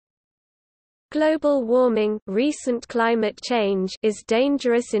Global warming, recent climate change, is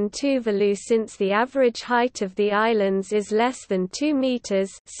dangerous in Tuvalu since the average height of the islands is less than 2 meters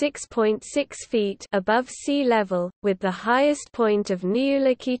 (6.6 feet) above sea level, with the highest point of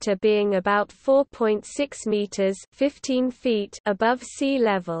Niulakita being about 4.6 meters (15 feet) above sea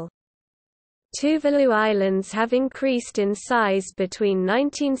level. Tuvalu Islands have increased in size between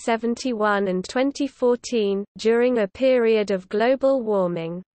 1971 and 2014, during a period of global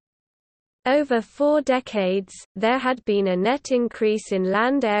warming. Over 4 decades, there had been a net increase in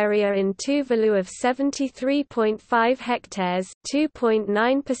land area in Tuvalu of 73.5 hectares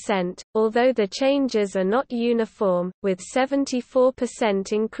 (2.9%), although the changes are not uniform, with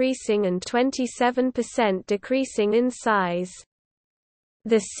 74% increasing and 27% decreasing in size.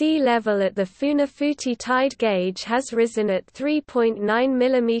 The sea level at the Funafuti tide gauge has risen at 3.9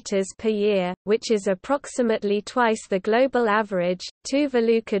 mm per year, which is approximately twice the global average.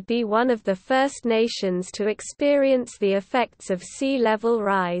 Tuvalu could be one of the first nations to experience the effects of sea level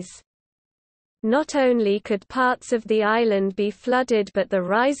rise. Not only could parts of the island be flooded, but the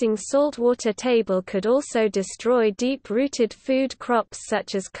rising saltwater table could also destroy deep-rooted food crops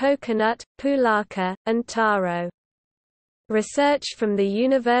such as coconut, pulaka, and taro. Research from the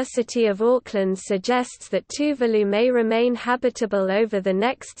University of Auckland suggests that Tuvalu may remain habitable over the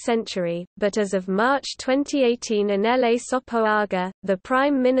next century, but as of March 2018, Anele Sopoaga, the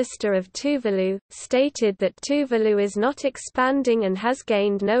Prime Minister of Tuvalu, stated that Tuvalu is not expanding and has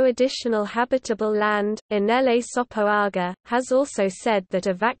gained no additional habitable land. Anele Sopoaga has also said that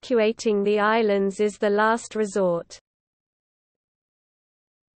evacuating the islands is the last resort.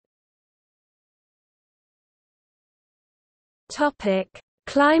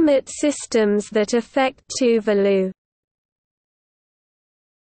 Climate systems that affect Tuvalu.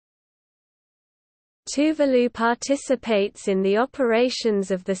 Tuvalu participates in the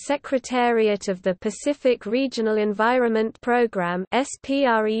operations of the Secretariat of the Pacific Regional Environment Programme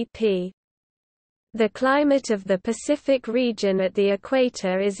 (SPREP). The climate of the Pacific region at the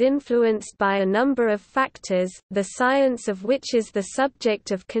equator is influenced by a number of factors, the science of which is the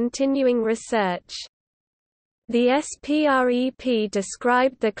subject of continuing research. The SPREP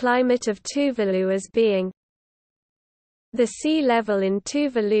described the climate of Tuvalu as being: the sea level in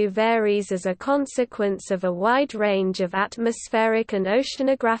Tuvalu varies as a consequence of a wide range of atmospheric and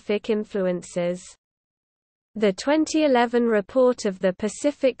oceanographic influences. The 2011 report of the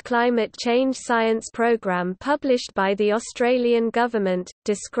Pacific Climate Change Science Programme published by the Australian government,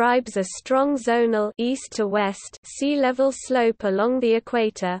 describes a strong zonal east to west sea level slope along the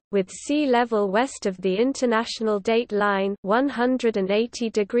equator, with sea level west of the international date line 180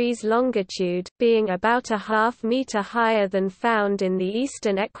 degrees longitude being about a half-metre higher than found in the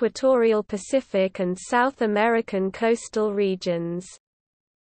eastern equatorial Pacific and South American coastal regions.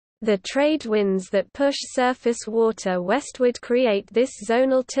 The trade winds that push surface water westward create this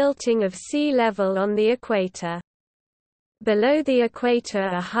zonal tilting of sea level on the equator. Below the equator,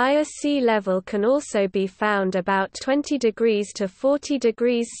 a higher sea level can also be found about 20 degrees to 40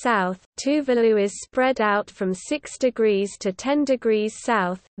 degrees south. Tuvalu is spread out from 6 degrees to 10 degrees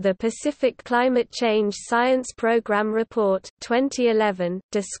south. The Pacific Climate Change Science Program Report 2011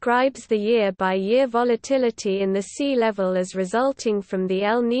 describes the year-by-year volatility in the sea level as resulting from the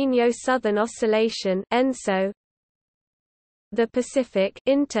El Niño Southern Oscillation (ENSO). The Pacific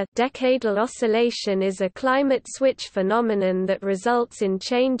inter-decadal oscillation is a climate switch phenomenon that results in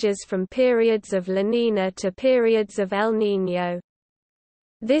changes from periods of La Niña to periods of El Niño.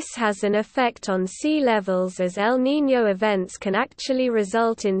 This has an effect on sea levels, as El Niño events can actually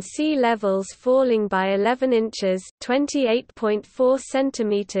result in sea levels falling by 11 inches (28.4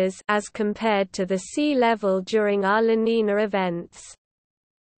 centimeters) as compared to the sea level during our La Niña events.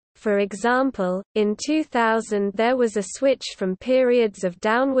 For example, in 2000 there was a switch from periods of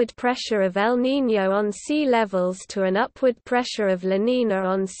downward pressure of El Niño on sea levels to an upward pressure of La Niña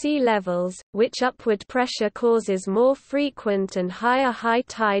on sea levels, which upward pressure causes more frequent and higher high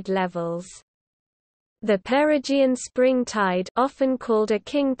tide levels. The perigean spring tide, often called a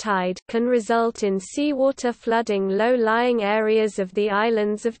king tide, can result in seawater flooding low-lying areas of the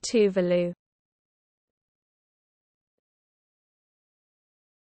islands of Tuvalu.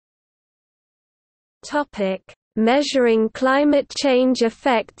 Measuring climate change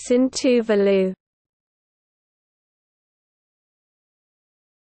effects in Tuvalu.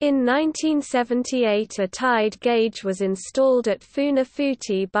 In 1978, a tide gauge was installed at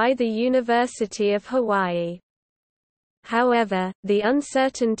Funafuti by the University of Hawaii. However, the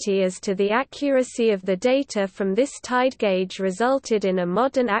uncertainty as to the accuracy of the data from this tide gauge resulted in a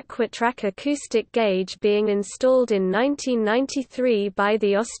modern Aquatrack acoustic gauge being installed in 1993 by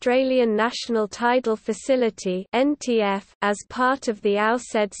the Australian National Tidal Facility (NTF) as part of the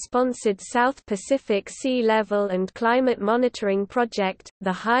AUSED-sponsored South Pacific Sea Level and Climate Monitoring Project.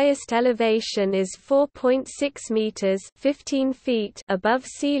 The highest elevation is 4.6 meters (15 feet) above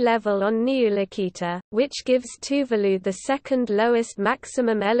sea level on Niulakita, which gives Tuvalu the second lowest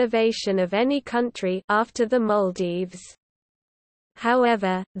maximum elevation of any country after the Maldives.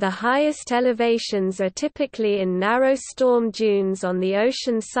 However, the highest elevations are typically in narrow storm dunes on the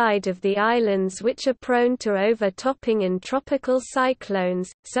ocean side of the islands, which are prone to overtopping in tropical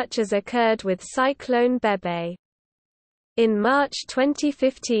cyclones, such as occurred with Cyclone Bebe. In March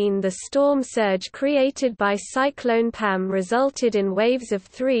 2015, the storm surge created by Cyclone Pam resulted in waves of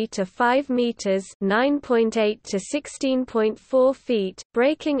 3 to 5 meters (9.8 to 16.4 feet)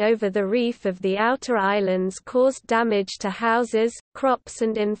 breaking over the reef of the outer islands, caused damage to houses, crops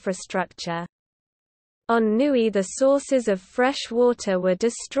and infrastructure. On Nui, the sources of fresh water were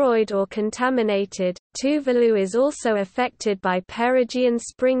destroyed or contaminated. Tuvalu is also affected by perigean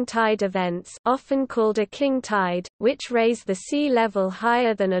spring tide events, often called a king tide, which raise the sea level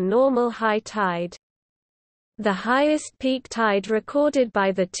higher than a normal high tide. The highest peak tide recorded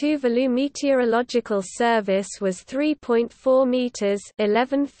by the Tuvalu Meteorological Service was 3.4 meters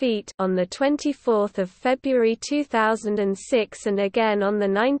 (11 feet) on the 24th of February 2006 and again on the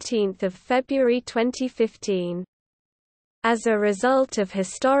 19th of February 2015. As a result of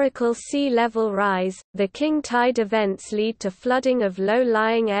historical sea level rise, the king tide events lead to flooding of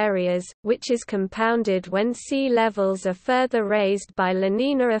low-lying areas, which is compounded when sea levels are further raised by La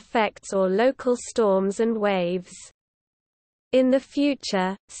Niña effects or local storms and waves. In the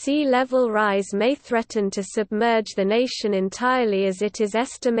future, sea level rise may threaten to submerge the nation entirely, as it is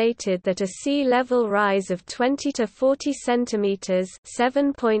estimated that a sea level rise of 20 to 40 centimeters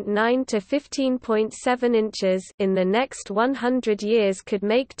 (7.9 to 15.7 inches) in the next 100 years could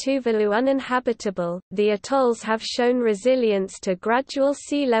make Tuvalu uninhabitable. The atolls have shown resilience to gradual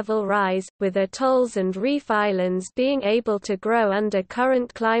sea level rise, with atolls and reef islands being able to grow under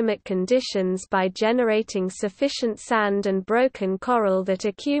current climate conditions by generating sufficient sand and broken coral that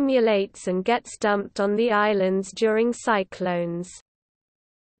accumulates and gets dumped on the islands during cyclones.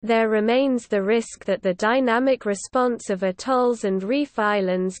 There remains the risk that the dynamic response of atolls and reef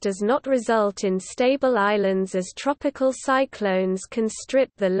islands does not result in stable islands, as tropical cyclones can strip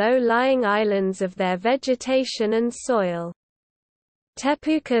the low-lying islands of their vegetation and soil.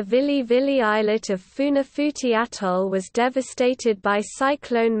 Tepuka Vili Vili islet of Funafuti Atoll was devastated by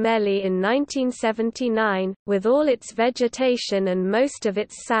Cyclone Meli in 1979, with all its vegetation and most of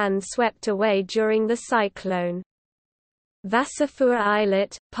its sand swept away during the cyclone. Vasafua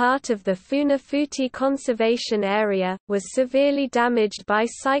Islet, part of the Funafuti Conservation Area, was severely damaged by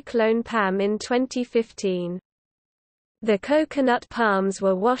Cyclone Pam in 2015. The coconut palms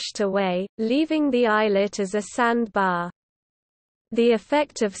were washed away, leaving the islet as a sandbar. The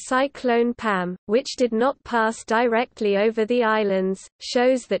effect of Cyclone Pam, which did not pass directly over the islands,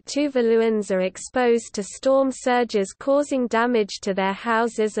 shows that Tuvaluans are exposed to storm surges causing damage to their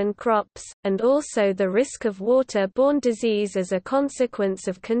houses and crops, and also the risk of water-borne disease as a consequence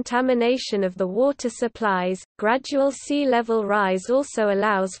of contamination of the water supplies. Gradual sea level rise also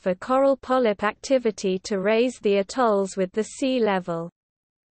allows for coral polyp activity to raise the atolls with the sea level.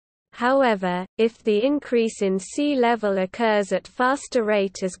 However, if the increase in sea level occurs at faster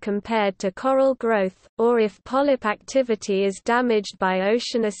rate as compared to coral growth, or if polyp activity is damaged by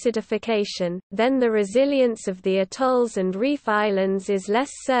ocean acidification, then the resilience of the atolls and reef islands is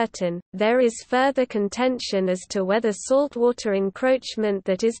less certain. There is further contention as to whether saltwater encroachment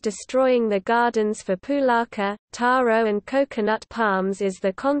that is destroying the gardens for pulaka, taro and coconut palms is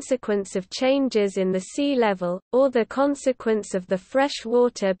the consequence of changes in the sea level, or the consequence of the fresh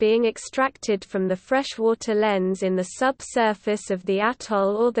water being extracted from the freshwater lens in the subsurface of the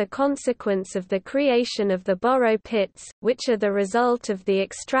atoll, or the consequence of the creation of the borrow pits, which are the result of the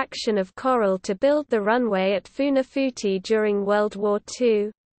extraction of coral to build the runway at Funafuti during World War II.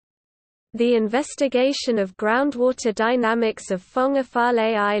 The investigation of groundwater dynamics of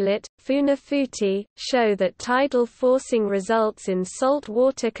Fongafale Islet, Funafuti, show that tidal forcing results in salt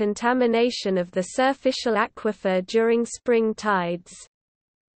water contamination of the surficial aquifer during spring tides.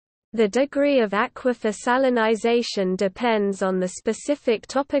 The degree of aquifer salinization depends on the specific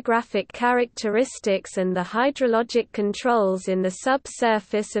topographic characteristics and the hydrologic controls in the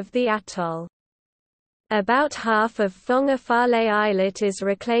subsurface of the atoll. About half of Fongafale Islet is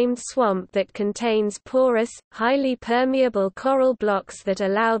reclaimed swamp that contains porous, highly permeable coral blocks that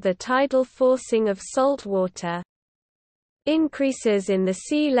allow the tidal forcing of salt water. Increases in the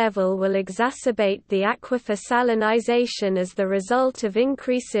sea level will exacerbate the aquifer salinization as the result of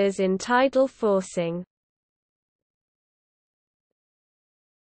increases in tidal forcing.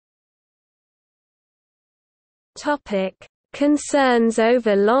 Concerns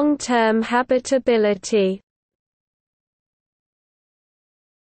over long-term habitability.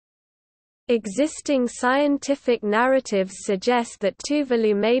 Existing scientific narratives suggest that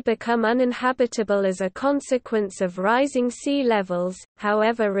Tuvalu may become uninhabitable as a consequence of rising sea levels,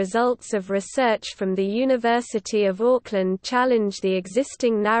 however results of research from the University of Auckland challenge the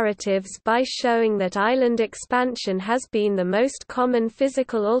existing narratives by showing that island expansion has been the most common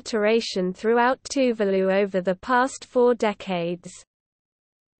physical alteration throughout Tuvalu over the past 4 decades.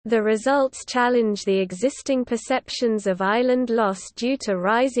 The results challenge the existing perceptions of island loss due to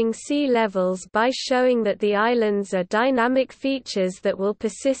rising sea levels by showing that the islands are dynamic features that will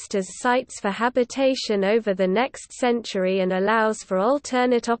persist as sites for habitation over the next century and allows for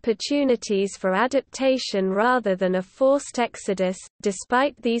alternate opportunities for adaptation rather than a forced exodus.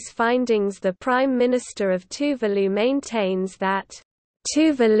 Despite these findings, the Prime Minister of Tuvalu maintains that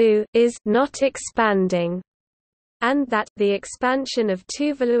Tuvalu is not expanding, and that the expansion of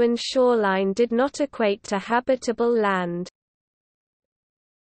Tuvaluan shoreline did not equate to habitable land.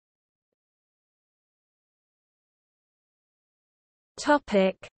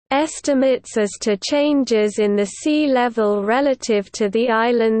 Estimates as to changes in the sea level relative to the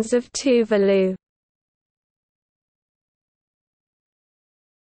islands of Tuvalu.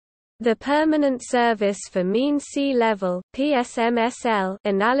 The Permanent Service for Mean Sea Level (PSMSL)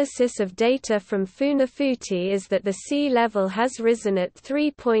 analysis of data from Funafuti is that the sea level has risen at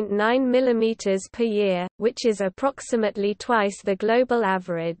 3.9 mm per year, which is approximately twice the global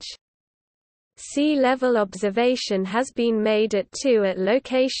average. Sea level observation has been made at 2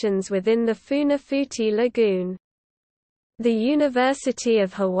 locations within the Funafuti Lagoon. The University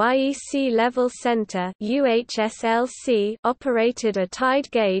of Hawaii Sea Level Center (UHSLC) operated a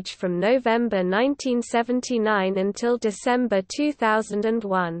tide gauge from November 1979 until December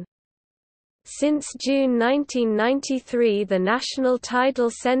 2001. Since June 1993, the National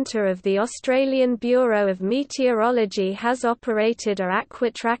Tidal Centre of the Australian Bureau of Meteorology has operated a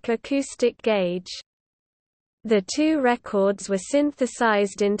Aquatrack acoustic gauge. The 2 records were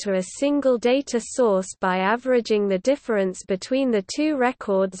synthesized into a single data source by averaging the difference between the 2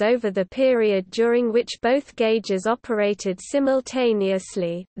 records over the period during which both gauges operated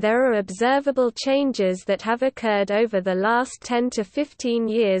simultaneously. There are observable changes that have occurred over the last 10 to 15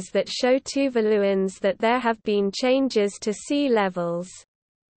 years that show Tuvaluans that there have been changes to sea levels.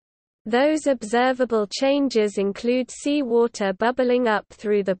 Those observable changes include sea water bubbling up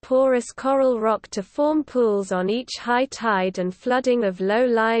through the porous coral rock to form pools on each high tide and flooding of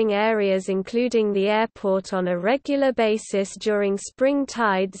low-lying areas including the airport on a regular basis during spring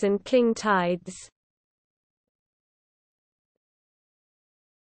tides and king tides.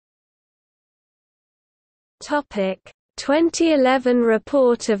 Topic: 2011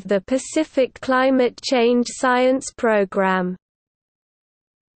 report of the Pacific Climate Change Science Program.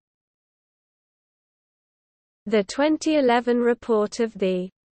 The 2011 report of the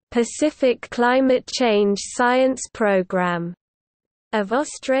Pacific Climate Change Science Program of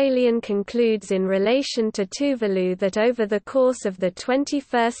Australian concludes in relation to Tuvalu that over the course of the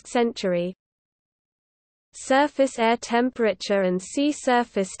 21st century, surface air temperature and sea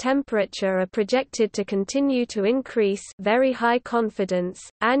surface temperature are projected to continue to increase. Very high confidence.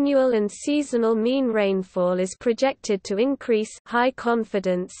 Annual and seasonal mean rainfall is projected to increase. High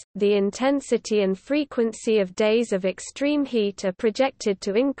confidence. The intensity and frequency of days of extreme heat are projected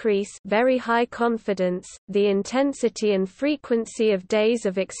to increase. Very high confidence. The intensity and frequency of days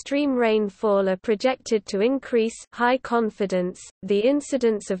of extreme rainfall are projected to increase. High confidence. The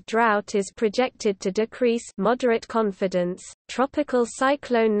incidence of drought is projected to decrease. Moderate confidence. Tropical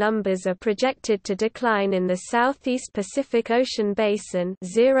cyclone numbers are projected to decline in the Southeast Pacific Ocean Basin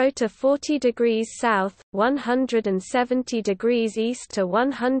 0 to 40 degrees south, 170 degrees east to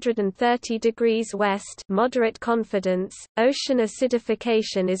 130 degrees west. Moderate confidence. Ocean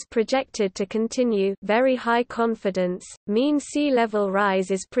acidification is projected to continue. Very high confidence. Mean sea level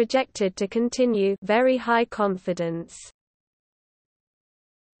rise is projected to continue. Very high confidence.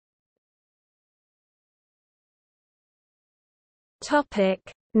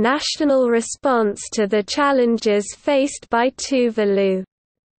 National response to the challenges faced by Tuvalu.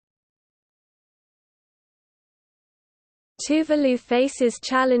 Tuvalu faces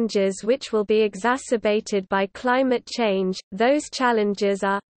challenges which will be exacerbated by climate change. Those challenges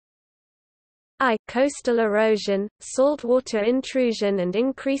are coastal erosion, saltwater intrusion and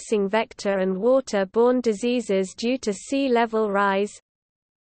increasing vector and water-borne diseases due to sea level rise,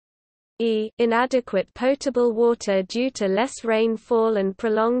 inadequate potable water due to less rainfall and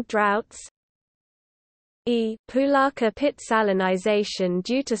prolonged droughts, Pulaka pit salinization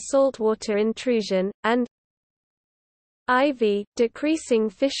due to saltwater intrusion, and decreasing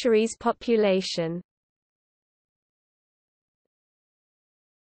fisheries population.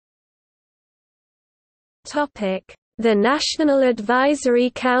 The National Advisory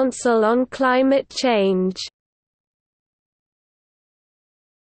Council on Climate Change.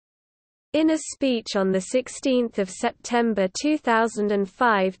 In a speech on 16 September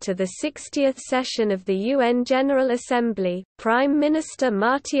 2005 to the 60th session of the UN General Assembly, Prime Minister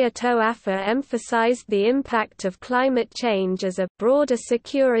Martia Toafa emphasized the impact of climate change as a broader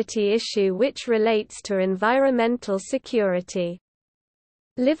security issue which relates to environmental security.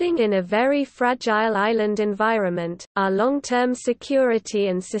 Living in a very fragile island environment, our long-term security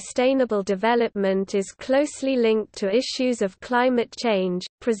and sustainable development is closely linked to issues of climate change,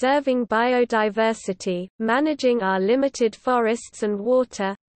 preserving biodiversity, managing our limited forests and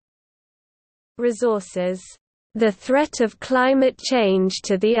water resources. The threat of climate change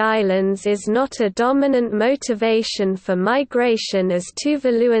to the islands is not a dominant motivation for migration, as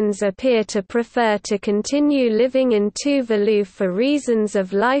Tuvaluans appear to prefer to continue living in Tuvalu for reasons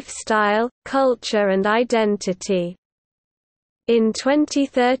of lifestyle, culture and identity. In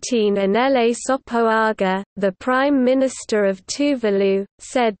 2013, Anele Sopoaga, the Prime Minister of Tuvalu,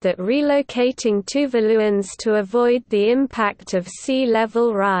 said that relocating Tuvaluans to avoid the impact of sea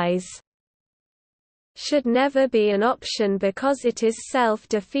level rise should never be an option because it is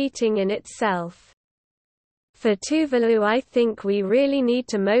self-defeating in itself. For Tuvalu, I think we really need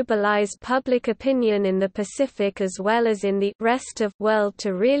to mobilize public opinion in the Pacific as well as in the rest of world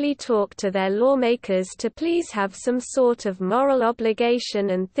to really talk to their lawmakers to please have some sort of moral obligation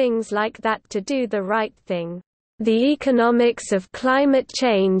and things like that to do the right thing. The Economics of Climate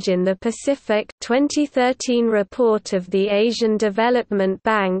Change in the Pacific 2013 report of the Asian Development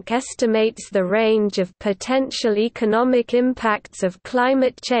Bank estimates the range of potential economic impacts of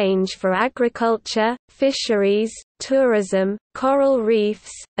climate change for agriculture, fisheries, tourism, coral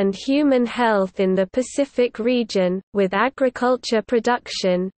reefs, and human health in the Pacific region, with agriculture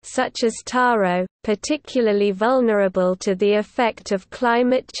production, such as taro, particularly vulnerable to the effect of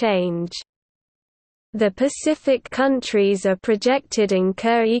climate change. The Pacific countries are projected to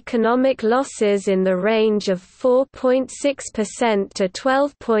incur economic losses in the range of 4.6% to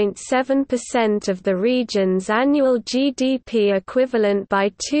 12.7% of the region's annual GDP equivalent by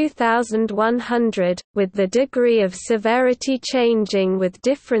 2100, with the degree of severity changing with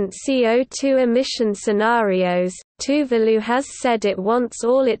different CO2 emission scenarios. Tuvalu has said it wants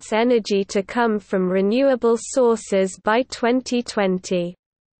all its energy to come from renewable sources by 2020.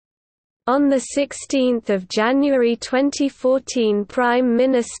 On 16 January 2014, Prime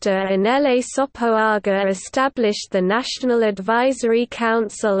Minister Anele Sopoaga established the National Advisory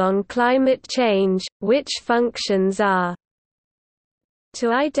Council on Climate Change, which functions are to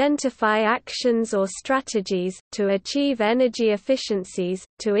identify actions or strategies, to achieve energy efficiencies,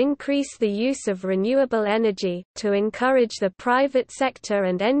 to increase the use of renewable energy, to encourage the private sector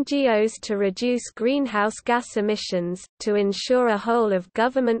and NGOs to reduce greenhouse gas emissions, to ensure a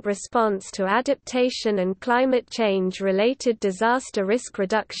whole-of-government response to adaptation and climate change-related disaster risk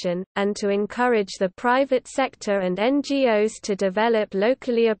reduction, and to encourage the private sector and NGOs to develop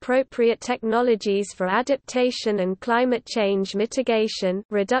locally appropriate technologies for adaptation and climate change mitigation.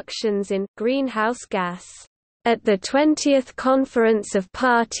 Reductions in greenhouse gas. At the 20th Conference of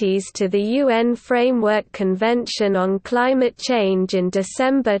Parties to the UN Framework Convention on Climate Change in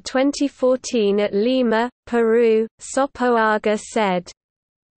December 2014 at Lima, Peru, Sopoaga said,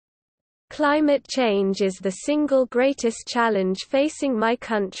 "Climate change is the single greatest challenge facing my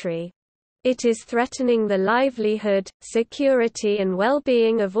country. It is threatening the livelihood, security and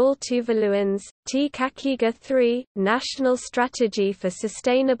well-being of all Tuvaluans." TKAKIGA 3, National Strategy for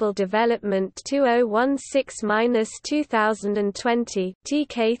Sustainable Development 2016-2020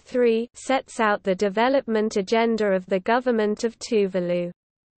 (TK3) sets out the development agenda of the government of Tuvalu.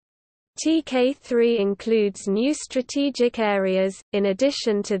 TK3 includes new strategic areas, in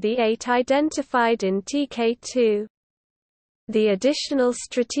addition to the 8 identified in TK2. The additional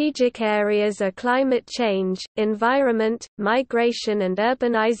strategic areas are climate change, environment, migration and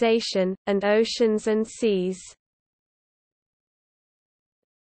urbanization, and oceans and seas.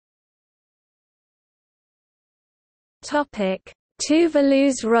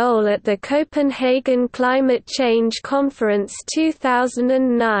 Tuvalu's role at the Copenhagen Climate Change Conference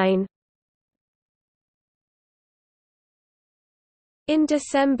 2009. In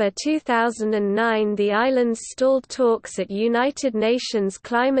December 2009, the islands stalled talks at United Nations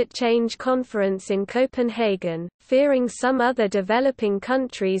Climate Change Conference in Copenhagen, fearing some other developing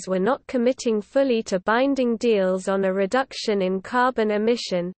countries were not committing fully to binding deals on a reduction in carbon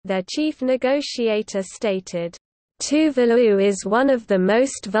emission. Their chief negotiator stated, "Tuvalu is one of the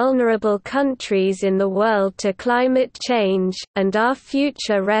most vulnerable countries in the world to climate change, and our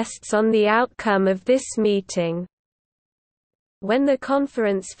future rests on the outcome of this meeting." When the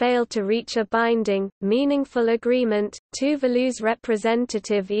conference failed to reach a binding, meaningful agreement, Tuvalu's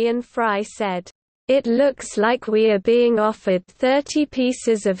representative Ian Fry said, "It looks like we are being offered 30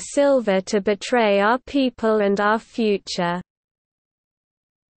 pieces of silver to betray our people and our future.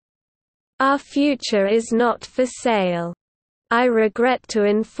 Our future is not for sale. I regret to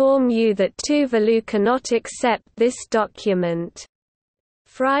inform you that Tuvalu cannot accept this document."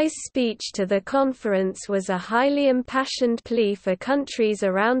 Fry's speech to the conference was a highly impassioned plea for countries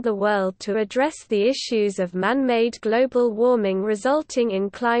around the world to address the issues of man-made global warming resulting in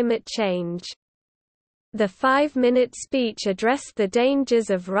climate change. The 5-minute speech addressed the dangers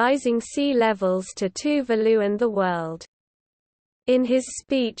of rising sea levels to Tuvalu and the world. In his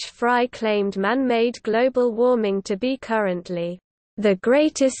speech, Fry claimed man-made global warming to be currently the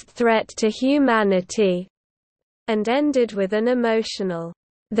greatest threat to humanity, and ended with an emotional,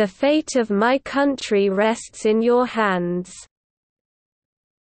 "The fate of my country rests in your hands."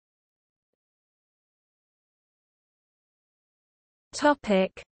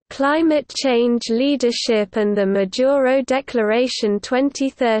 Climate change leadership and the Majuro Declaration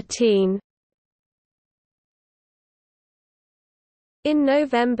 2013. In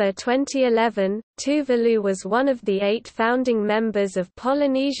November 2011, Tuvalu was one of the 8 founding members of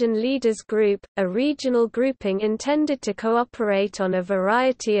Polynesian Leaders Group, a regional grouping intended to cooperate on a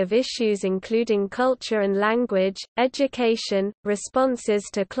variety of issues including culture and language, education, responses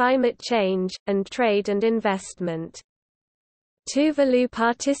to climate change, and trade and investment. Tuvalu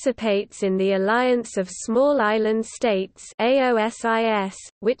participates in the Alliance of Small Island States (AOSIS),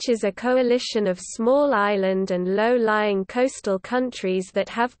 which is a coalition of small island and low-lying coastal countries that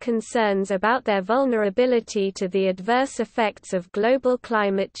have concerns about their vulnerability to the adverse effects of global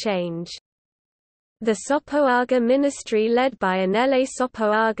climate change. The Sopoaga ministry led by Anele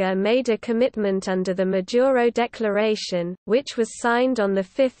Sopoaga made a commitment under the Majuro Declaration, which was signed on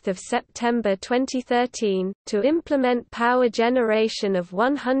 5 September 2013, to implement power generation of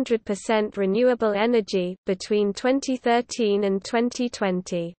 100% renewable energy, between 2013 and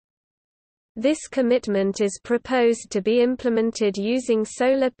 2020. This commitment is proposed to be implemented using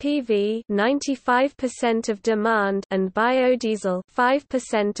solar PV 95% of demand and biodiesel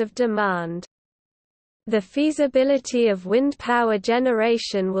 5% of demand. The feasibility of wind power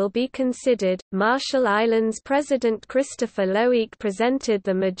generation will be considered. Marshall Islands President Christopher Loic presented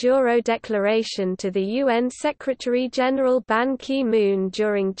the Majuro Declaration to the UN Secretary-General Ban Ki-moon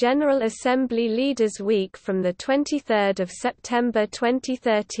during General Assembly Leaders Week from 23 September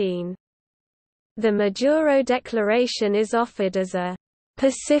 2013. The Majuro Declaration is offered as a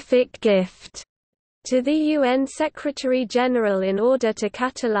Pacific gift to the UN Secretary-General in order to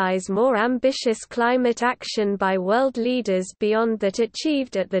catalyze more ambitious climate action by world leaders beyond that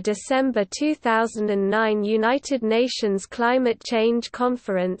achieved at the December 2009 United Nations Climate Change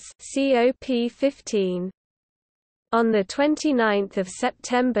Conference (COP15). On 29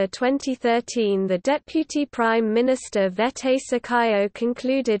 September 2013, the Deputy Prime Minister Vete Sakayo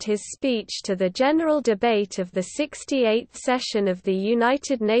concluded his speech to the general debate of the 68th session of the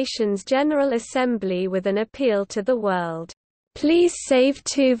United Nations General Assembly with an appeal to the world. Please save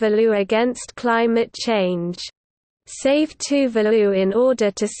Tuvalu against climate change. Save Tuvalu in order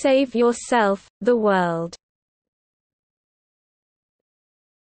to save yourself, the world.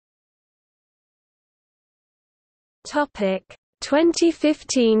 Topic: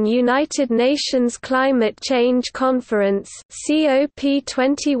 2015 United Nations Climate Change Conference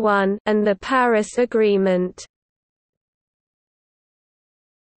 (COP21) and the Paris Agreement.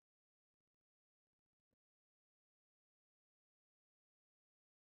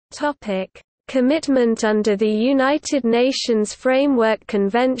 Topic: Commitment under the United Nations Framework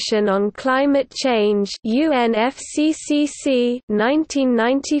Convention on Climate Change (UNFCCC)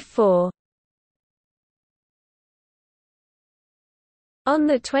 1994. On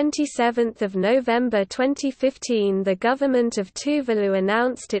 27 November 2015 the government of Tuvalu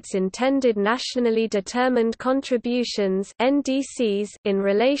announced its intended nationally determined contributions (NDCs) in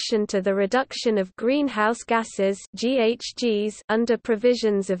relation to the reduction of greenhouse gases (GHGs) under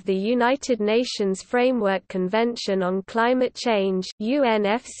provisions of the United Nations Framework Convention on Climate Change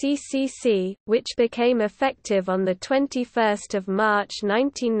 (UNFCCC), which became effective on 21 March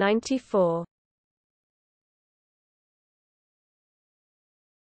 1994.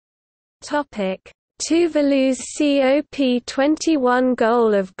 Tuvalu's COP21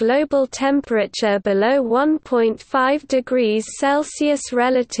 goal of global temperature below 1.5 degrees Celsius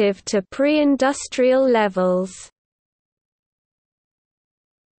relative to pre-industrial levels.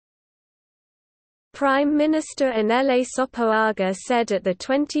 Prime Minister Anele Sopoaga said at the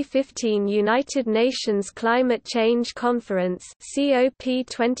 2015 United Nations Climate Change Conference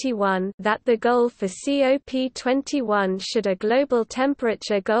 (COP21) that the goal for COP21 should a global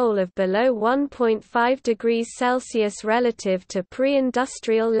temperature goal of below 1.5 degrees Celsius relative to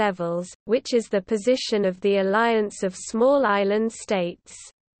pre-industrial levels, which is the position of the Alliance of Small Island States.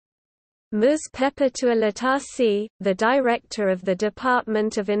 Ms. Perpetua Latasi, the director of the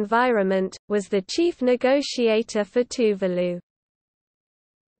Department of Environment, was the chief negotiator for Tuvalu.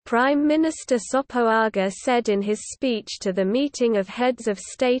 Prime Minister Sopoaga said in his speech to the meeting of heads of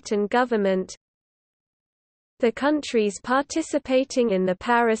state and government, "The countries participating in the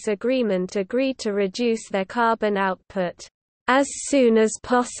Paris Agreement agreed to reduce their carbon output as soon as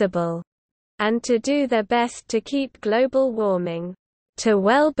possible, and to do their best to keep global warming to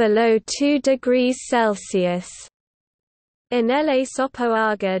well below 2 degrees Celsius." Anele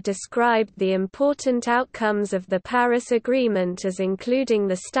Sopoaga described the important outcomes of the Paris Agreement as including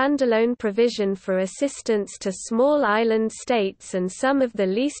the standalone provision for assistance to small island states and some of the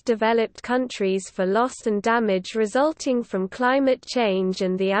least developed countries for loss and damage resulting from climate change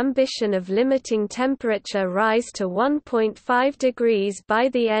and the ambition of limiting temperature rise to 1.5 degrees by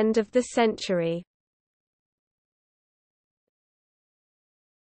the end of the century.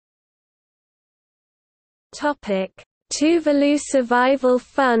 Tuvalu Survival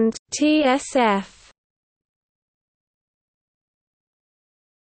Fund (TSF).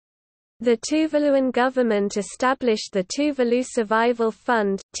 The Tuvaluan government established the Tuvalu Survival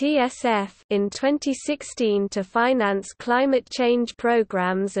Fund (TSF) in 2016 to finance climate change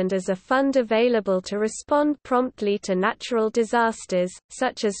programs and as a fund available to respond promptly to natural disasters,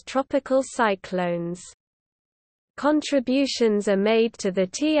 such as tropical cyclones. Contributions are made to the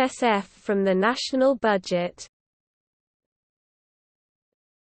TSF from the national budget.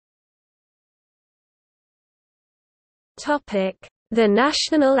 The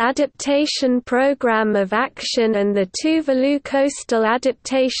National Adaptation Programme of Action and the Tuvalu Coastal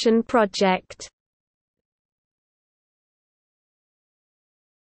Adaptation Project.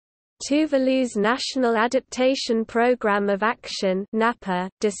 Tuvalu's National Adaptation Programme of Action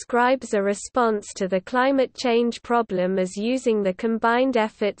 (NAPA) describes a response to the climate change problem as using the combined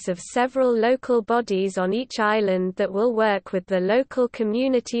efforts of several local bodies on each island that will work with the local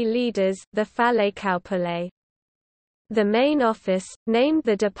community leaders, the Fale Kaupole. The main office, named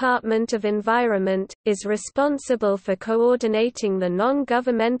the Department of Environment, is responsible for coordinating the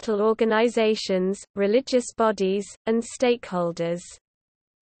non-governmental organizations, religious bodies, and stakeholders.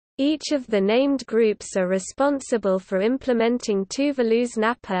 Each of the named groups are responsible for implementing Tuvalu's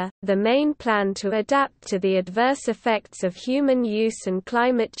NAPA, the main plan to adapt to the adverse effects of human use and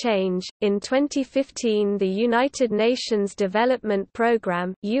climate change. In 2015, the United Nations Development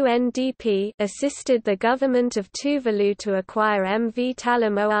Programme (UNDP) assisted the government of Tuvalu to acquire MV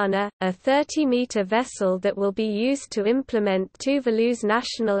Talamoana, a 30-meter vessel that will be used to implement Tuvalu's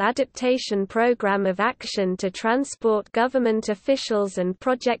National Adaptation Programme of Action to transport government officials and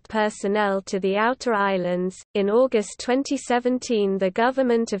project personnel to the outer islands. In August 2017, the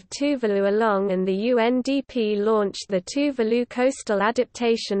government of Tuvalu along and the UNDP launched the Tuvalu Coastal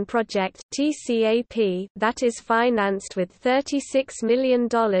Adaptation Project (TCAP) that is financed with $36 million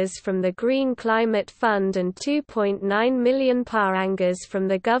from the Green Climate Fund and 2.9 million parangas from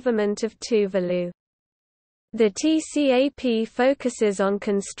the government of Tuvalu. The TCAP focuses on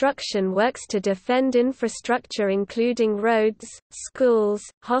construction works to defend infrastructure including roads, schools,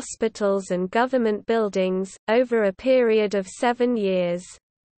 hospitals and government buildings, over a period of 7 years.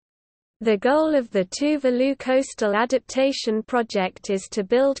 The goal of the Tuvalu Coastal Adaptation Project is to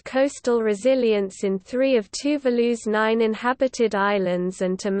build coastal resilience in 3 of Tuvalu's 9 inhabited islands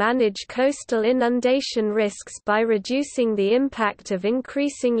and to manage coastal inundation risks by reducing the impact of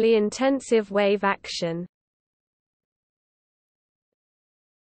increasingly intensive wave action.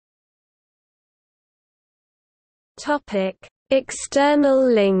 External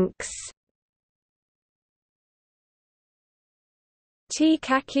links.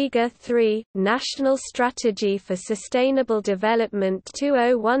 T-Kakiga 3, National Strategy for Sustainable Development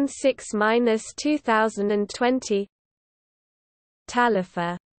 2016–2020.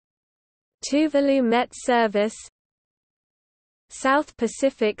 Talifa. Tuvalu Met Service. South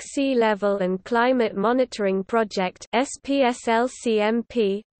Pacific Sea Level and Climate Monitoring Project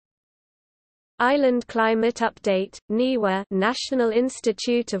 (SPSLCMP). Island Climate Update, NIWA, National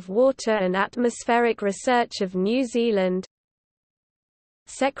Institute of Water and Atmospheric Research of New Zealand.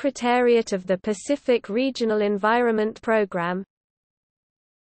 Secretariat of the Pacific Regional Environment Programme.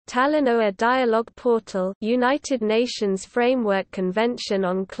 Talanoa Dialogue Portal, United Nations Framework Convention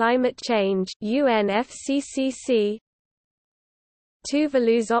on Climate Change (UNFCCC).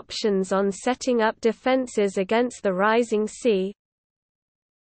 Tuvalu's options on setting up defences against the rising sea.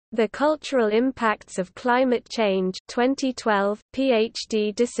 The Cultural Impacts of Climate Change 2012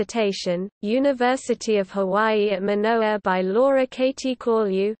 PhD dissertation, University of Hawaii at Manoa by Laura Katie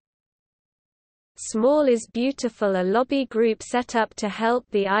Corlew. Small is Beautiful, a lobby group set up to help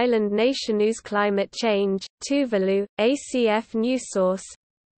the island nation's climate change, Tuvalu, ACF Newssource.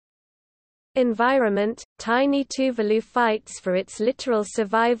 Environment, Tiny Tuvalu fights for its littoral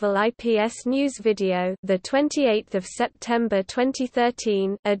survival. IPS News video, the 28th of September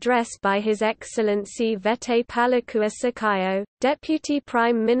 2013, address by His Excellency Vete Palakua Sakayo, Deputy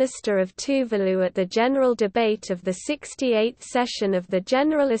Prime Minister of Tuvalu at the general debate of the 68th session of the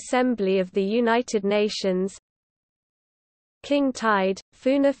General Assembly of the United Nations. King Tide,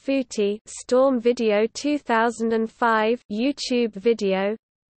 Funafuti, Storm Video 2005, YouTube video.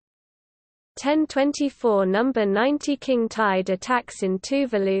 1024 Number 90 King Tide attacks in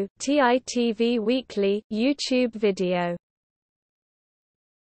Tuvalu, TITV Weekly, YouTube video.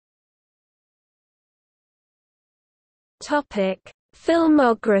 Topic: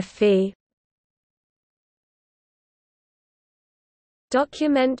 Filmography.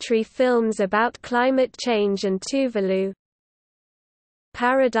 Documentary films about climate change and Tuvalu.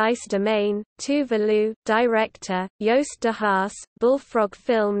 Paradise Domain, Tuvalu, director, Joost de Haas, Bullfrog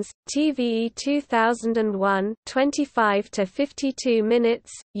Films, TVE 2001, 25–52 minutes,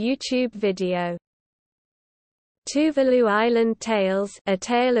 YouTube video. Tuvalu Island Tales, A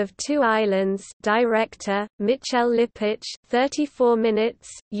Tale of Two Islands, director, Michel Lipich, 34 minutes,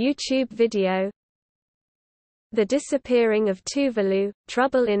 YouTube video. The Disappearing of Tuvalu,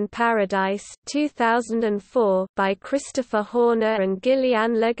 Trouble in Paradise 2004, by Christopher Horner and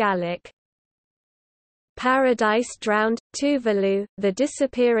Gillian Le Gallic. Paradise Drowned, Tuvalu, The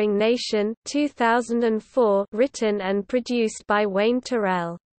Disappearing Nation 2004, written and produced by Wayne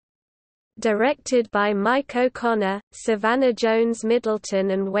Terrell. Directed by Mike O'Connor, Savannah Jones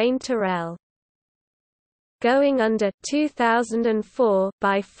Middleton and Wayne Terrell. Going Under 2004,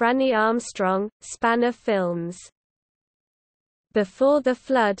 by Franny Armstrong, Spanner Films. Before the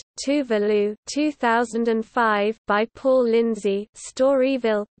Flood, Tuvalu 2005, by Paul Lindsay,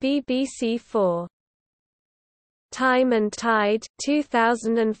 Storyville, BBC4. Time and Tide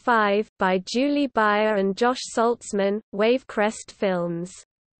 2005, by Julie Beyer and Josh Saltzman, Wavecrest Films.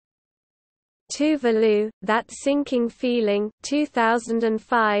 Tuvalu, That Sinking Feeling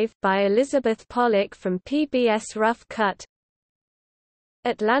 2005, by Elizabeth Pollock from PBS Rough Cut.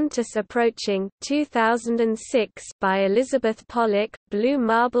 Atlantis Approaching 2006, by Elizabeth Pollock, Blue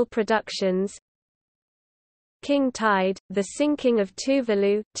Marble Productions. King Tide, The Sinking of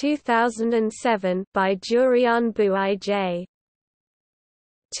Tuvalu 2007, by Jurian Buij.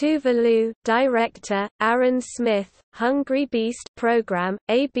 Tuvalu, director, Aaron Smith, Hungry Beast program,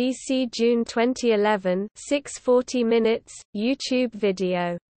 ABC June 2011, 6:40 minutes, YouTube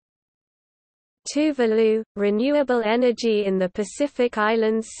video. Tuvalu, Renewable Energy in the Pacific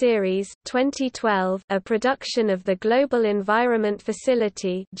Islands Series 2012, a production of the Global Environment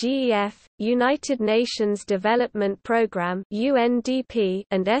Facility (GEF), United Nations Development Programme (UNDP),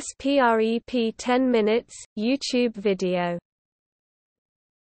 and SPREP 10 minutes, YouTube video.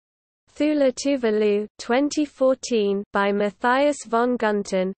 Thula Tuvalu 2014, by Matthias von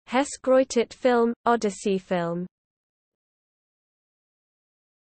Gunten, Heskreutet Film, Odyssey Film.